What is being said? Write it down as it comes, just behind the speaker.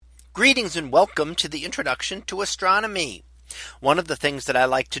Greetings and welcome to the introduction to astronomy. One of the things that I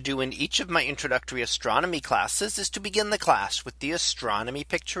like to do in each of my introductory astronomy classes is to begin the class with the astronomy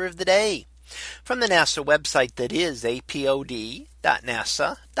picture of the day from the NASA website, that is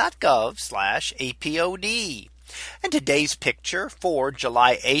apod.nasa.gov/apod. And today's picture for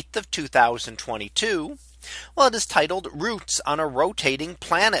July 8th of 2022. Well, it is titled Roots on a Rotating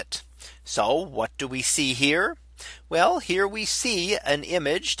Planet. So what do we see here? Well, here we see an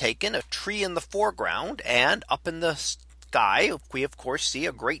image taken, a tree in the foreground, and up in the sky we of course see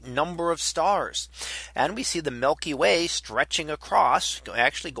a great number of stars, and we see the Milky Way stretching across,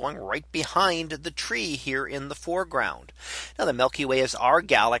 actually going right behind the tree here in the foreground. Now the Milky Way is our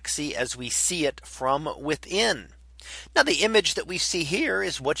galaxy as we see it from within. Now the image that we see here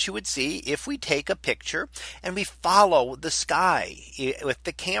is what you would see if we take a picture and we follow the sky with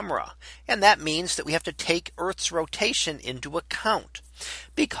the camera. And that means that we have to take Earth's rotation into account.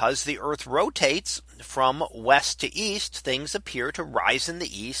 Because the Earth rotates from west to east, things appear to rise in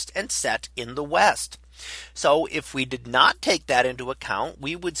the east and set in the west. So if we did not take that into account,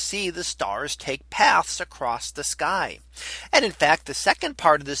 we would see the stars take paths across the sky. And in fact, the second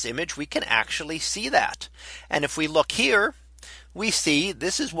part of this image, we can actually see that. And if we look here, we see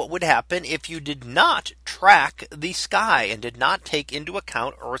this is what would happen if you did not track the sky and did not take into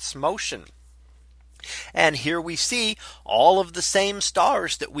account Earth's motion. And here we see all of the same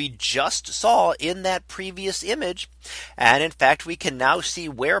stars that we just saw in that previous image. And in fact, we can now see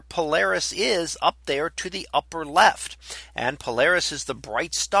where Polaris is up there to the upper left. And Polaris is the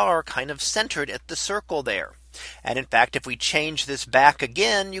bright star kind of centered at the circle there. And in fact, if we change this back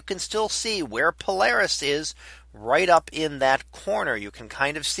again, you can still see where Polaris is right up in that corner. You can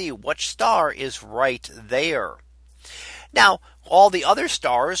kind of see which star is right there. Now, all the other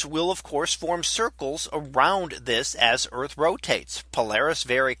stars will of course form circles around this as Earth rotates. Polaris,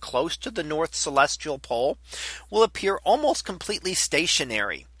 very close to the North Celestial Pole, will appear almost completely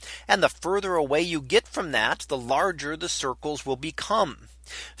stationary. And the further away you get from that, the larger the circles will become.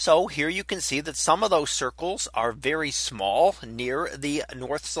 So here you can see that some of those circles are very small near the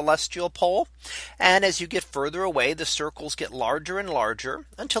North Celestial Pole. And as you get further away, the circles get larger and larger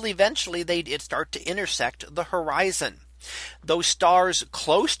until eventually they start to intersect the horizon. Those stars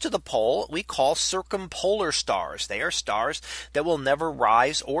close to the pole we call circumpolar stars. They are stars that will never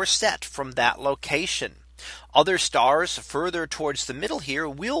rise or set from that location. Other stars further towards the middle here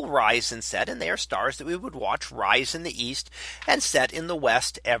will rise and set, and they are stars that we would watch rise in the east and set in the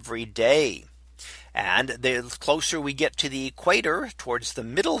west every day. And the closer we get to the equator, towards the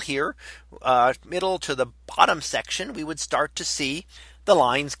middle here, middle to the bottom section, we would start to see the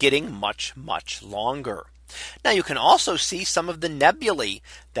lines getting much longer. Now you can also see some of the nebulae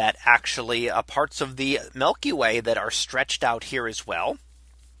that actually parts of the Milky Way that are stretched out here as well.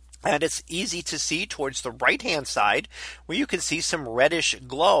 And it's easy to see towards the right hand side where you can see some reddish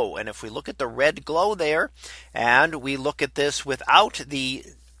glow. And if we look at the red glow there, and we look at this without the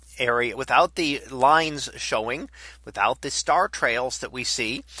area, without the lines showing, without the star trails that we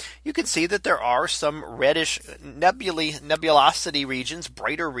see, you can see that there are some reddish nebulosity regions,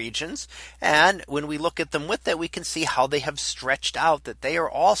 brighter regions. And when we look at them with that, we can see how they have stretched out, that they are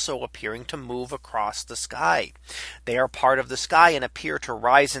also appearing to move across the sky. They are part of the sky and appear to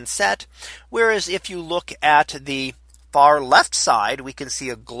rise and set. Whereas if you look at the far left side, we can see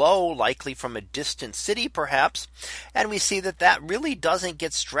a glow, likely from a distant city perhaps. And we see that that really doesn't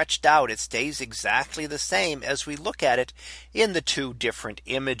get stretched out. It stays exactly the same as we look at it in the two different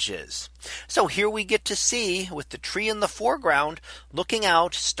images. So here we get to see, with the tree in the foreground, looking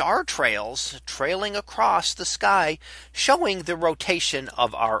out, star trails trailing across the sky, showing the rotation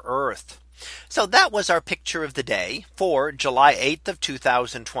of our Earth. So that was our picture of the day for July 8th of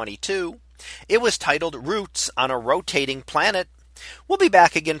 2022. It was titled Roots on a Rotating Planet. We'll be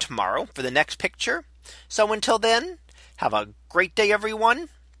back again tomorrow for the next picture. So until then, have a great day, everyone,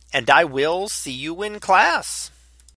 and I will see you in class.